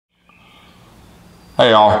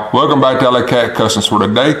Hey all, welcome back to AllieCat Customs. For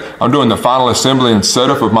today, I'm doing the final assembly and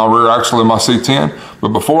setup of my rear axle in my C10. But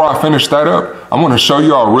before I finish that up, I'm going to show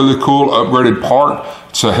you a really cool upgraded part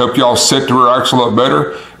to help y'all set the rear axle up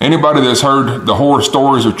better. Anybody that's heard the horror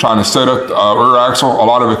stories of trying to set up a rear axle, a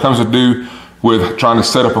lot of it comes to do with trying to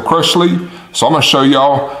set up a crush sleeve. So I'm going to show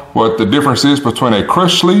y'all what the difference is between a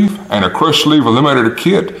crush sleeve and a crush sleeve eliminator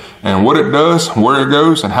kit, and what it does, where it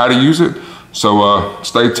goes, and how to use it. So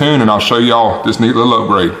stay tuned and I'll show y'all this neat little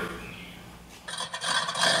upgrade.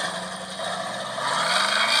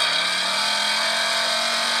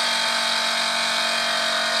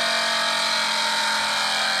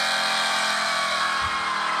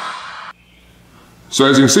 So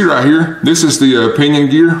as you can see right here, this is the pinion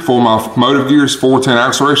gear for my motive gears 4:10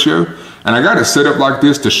 axle ratio. And I got it set up like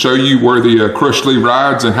this to show you where the crush sleeve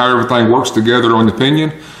rides and how everything works together on the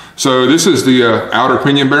pinion. So this is the outer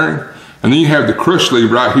pinion bearing. And then you have the crush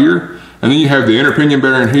sleeve right here. And then you have the inner pinion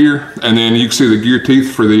bearing here. And then you can see the gear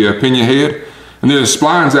teeth for the pinion head. And then the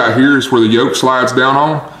splines out here is where the yoke slides down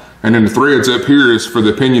on. And then the threads up here is for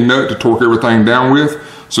the pinion nut to torque everything down with.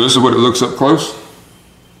 So this is what it looks up close.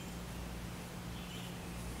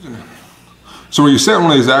 So when you set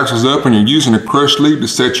one of these axles up and you're using a crush sleeve to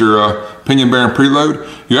set your pinion bearing preload,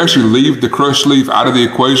 you actually leave the crush sleeve out of the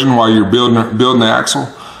equation while you're building the axle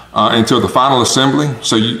until the final assembly.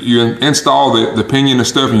 So you install the pinion and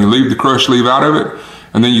stuff and you leave the crush sleeve out of it,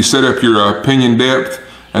 and then you set up your pinion depth,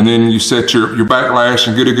 and then you set your backlash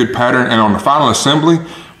and get a good pattern. And on the final assembly,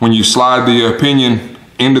 when you slide the pinion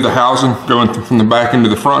into the housing, going from the back into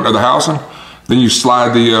the front of the housing, then you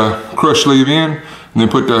slide the crush sleeve in, and then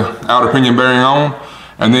put the outer pinion bearing on,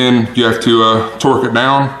 and then you have to torque it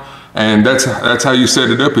down. And that's how you set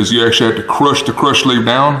it up, is you actually have to crush the crush sleeve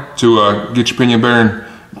down to get your pinion bearing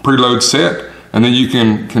preload set, and then you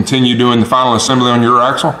can continue doing the final assembly on your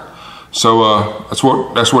axle. So that's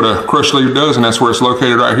what a crush sleeve does, and that's where it's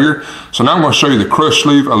located right here. So now I'm going to show you the crush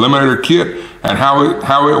sleeve eliminator kit and how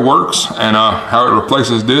it works, and how it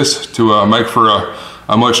replaces this to make for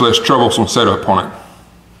a much less troublesome setup on it.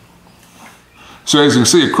 So as you can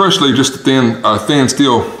see, a crush sleeve, just a thin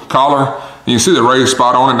steel collar. And you see the raised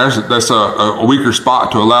spot on it. That's a weaker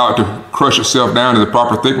spot to allow it to crush itself down to the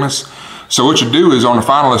proper thickness. So what you do is on the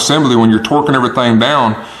final assembly, when you're torquing everything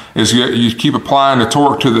down, is you keep applying the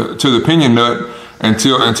torque to the pinion nut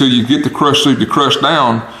until you get the crush sleeve to crush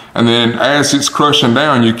down. And then as it's crushing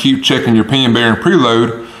down, you keep checking your pinion bearing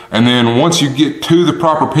preload. And then once you get to the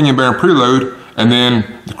proper pinion bearing preload, and then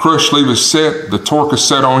the crush sleeve is set, the torque is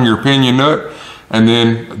set on your pinion nut, and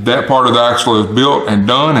then that part of the axle is built and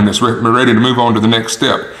done, and it's ready to move on to the next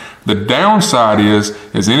step. The downside is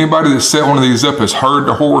anybody that set one of these up has heard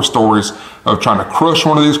the horror stories of trying to crush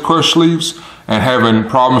one of these crush sleeves and having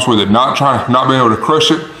problems with it, not being able to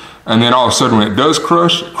crush it, and then all of a sudden when it does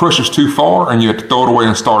crush, it crushes too far and you have to throw it away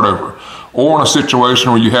and start over. Or in a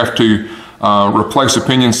situation where you have to replace a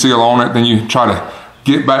pinion seal on it, then you try to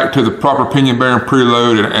get back to the proper pinion bearing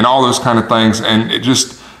preload and all those kind of things, and it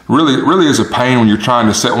just really is a pain when you're trying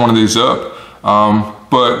to set one of these up.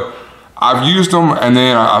 But I've used them, and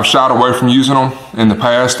then I've shied away from using them in the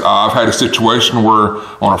past. I've had a situation where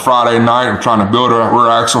on a Friday night I'm trying to build a rear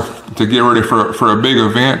axle to get ready for a big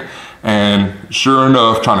event, and sure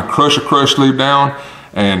enough, trying to crush a crush sleeve down,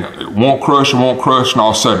 and it won't crush, and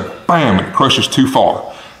all of a sudden, bam, it crushes too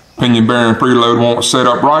far. Pinion bearing preload won't set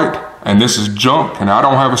up right, and this is junk, and I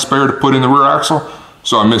don't have a spare to put in the rear axle,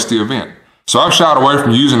 so I missed the event. So I've shied away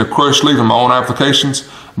from using a crush sleeve in my own applications,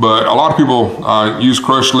 but a lot of people use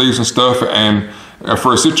crush sleeves and stuff, and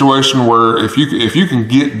for a situation where if you can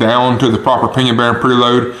get down to the proper pinion bearing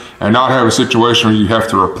preload and not have a situation where you have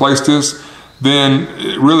to replace this, then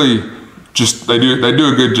it really just they do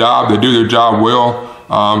a good job. They do their job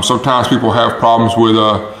well. Sometimes people have problems with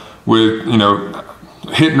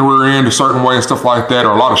hitting the rear end a certain way and stuff like that,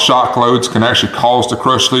 or a lot of shock loads can actually cause the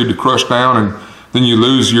crush sleeve to crush down, and then you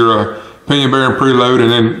lose your pinion bearing preload,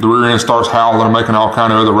 and then the rear end starts howling and making all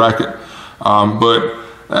kind of other racket. But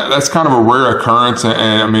that's kind of a rare occurrence,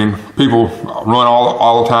 and I mean, people run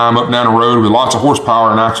all the time up and down the road with lots of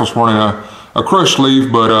horsepower and axles running a crush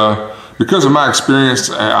sleeve, but because of my experience,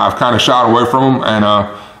 I've kind of shied away from them, and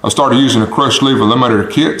I started using a crush sleeve eliminator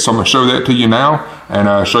kit. So I'm going to show that to you now,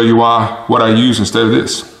 and show you what I use instead of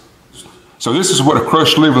this. So this is what a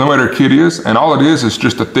crush sleeve eliminator kit is, and all it is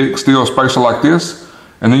just a thick steel spacer like this.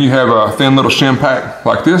 And then you have a thin little shim pack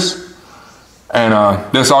like this, and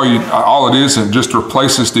that's all it is. It just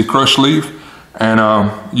replaces the crush sleeve, and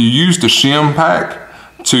you use the shim pack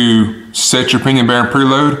to set your pinion bearing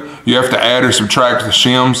preload. You have to add or subtract the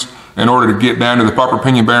shims in order to get down to the proper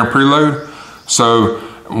pinion bearing preload. So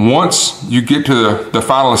once you get to the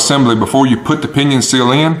final assembly, before you put the pinion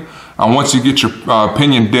seal in, once you get your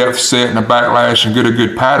pinion depth set and a backlash and get a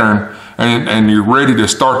good pattern, and you're ready to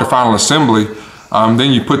start the final assembly,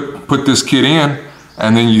 then you put this kit in,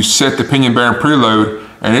 and then you set the pinion bearing preload,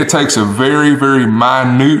 and it takes a very, very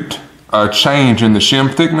minute change in the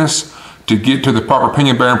shim thickness to get to the proper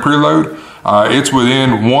pinion bearing preload. It's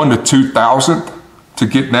within 1 to 2,000th to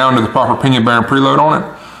get down to the proper pinion bearing preload on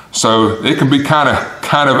it. So it can be kind of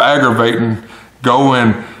aggravating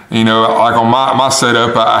going, you know, like on my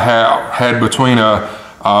setup, I had between a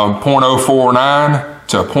 0.049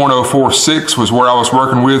 to 0.046 was where I was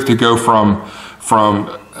working with to go from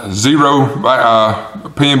 0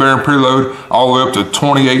 pinion bearing preload all the way up to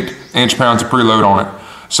 28 inch-pounds of preload on it.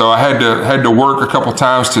 So I had to work a couple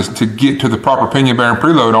times to get to the proper pinion bearing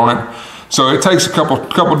preload on it. So it takes a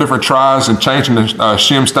couple different tries and changing the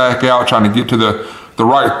shim stack out, trying to get to the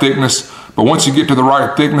right thickness. But once you get to the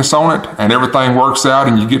right thickness on it and everything works out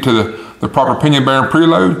and you get to the proper pinion bearing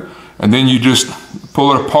preload, and then you just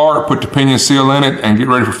pull it apart, put the pinion seal in it, and get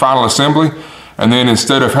ready for final assembly. And then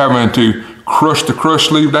instead of having to crush the crush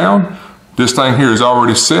sleeve down, this thing here is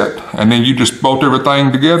already set, and then you just bolt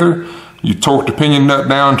everything together. You torque the pinion nut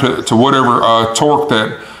down to whatever torque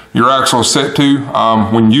that your axle is set to.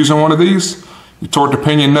 When using one of these, you torque the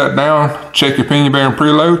pinion nut down, check your pinion bearing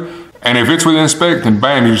preload, and if it's within spec, then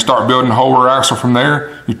bam, you just start building a holler axle from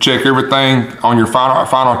there. You check everything on your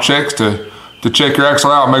final checks to check your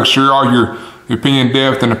axle out, make sure all your pinion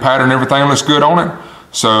depth and the pattern, everything looks good on it.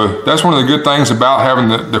 So that's one of the good things about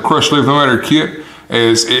having the crush sleeve eliminator kit,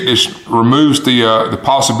 is it removes the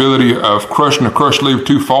possibility of crushing the crush sleeve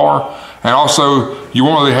too far. And also, you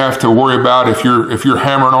won't really have to worry about if you're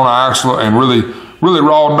hammering on an axle and really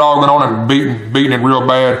raw dogging on it and beating it real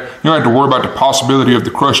bad. You don't have to worry about the possibility of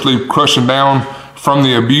the crush sleeve crushing down from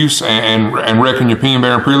the abuse and wrecking your pinion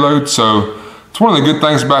bearing preload. So it's one of the good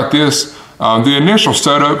things about this. The initial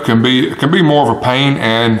setup can be more of a pain,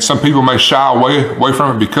 and some people may shy away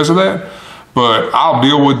from it because of that. But I'll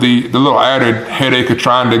deal with the little added headache of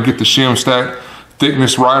trying to get the shim stack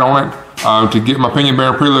thickness right on it to get my pinion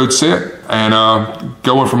bearing preload set, and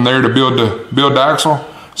going from there to build the axle.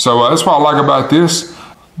 So that's what I like about this.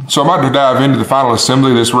 So I'm about to dive into the final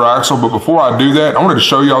assembly of this rear axle, but before I do that, I wanted to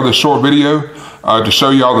show you all this short video to show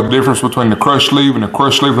you all the difference between the crush sleeve and the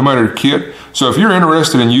crush sleeve eliminator kit. So if you're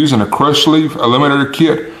interested in using a crush sleeve eliminator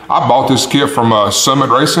kit, I bought this kit from Summit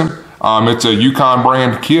Racing. It's a Yukon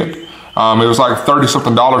brand kit. It was like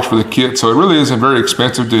 $30-something for the kit, so it really isn't very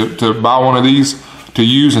expensive to buy one of these to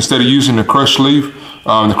use instead of using the crush sleeve.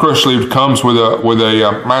 The crush sleeve comes with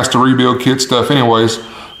a master rebuild kit stuff anyways,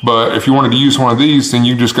 but if you wanted to use one of these, then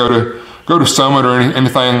you just go to Summit or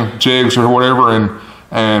anything, Jigs or whatever,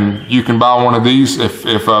 and you can buy one of these if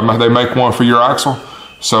they make one for your axle.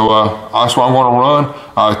 So that's what I'm going to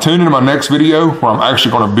run. Tune into my next video where I'm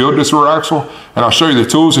actually going to build this rear axle, and I'll show you the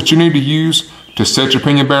tools that you need to use to set your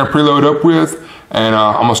pinion bearing preload up with. And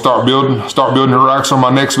I'm gonna start building the rear axle in my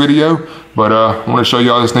next video. But I want to show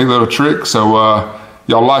you all this neat little trick. So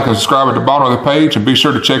y'all like and subscribe at the bottom of the page, and be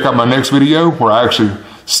sure to check out my next video where I actually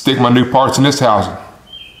stick my new parts in this housing.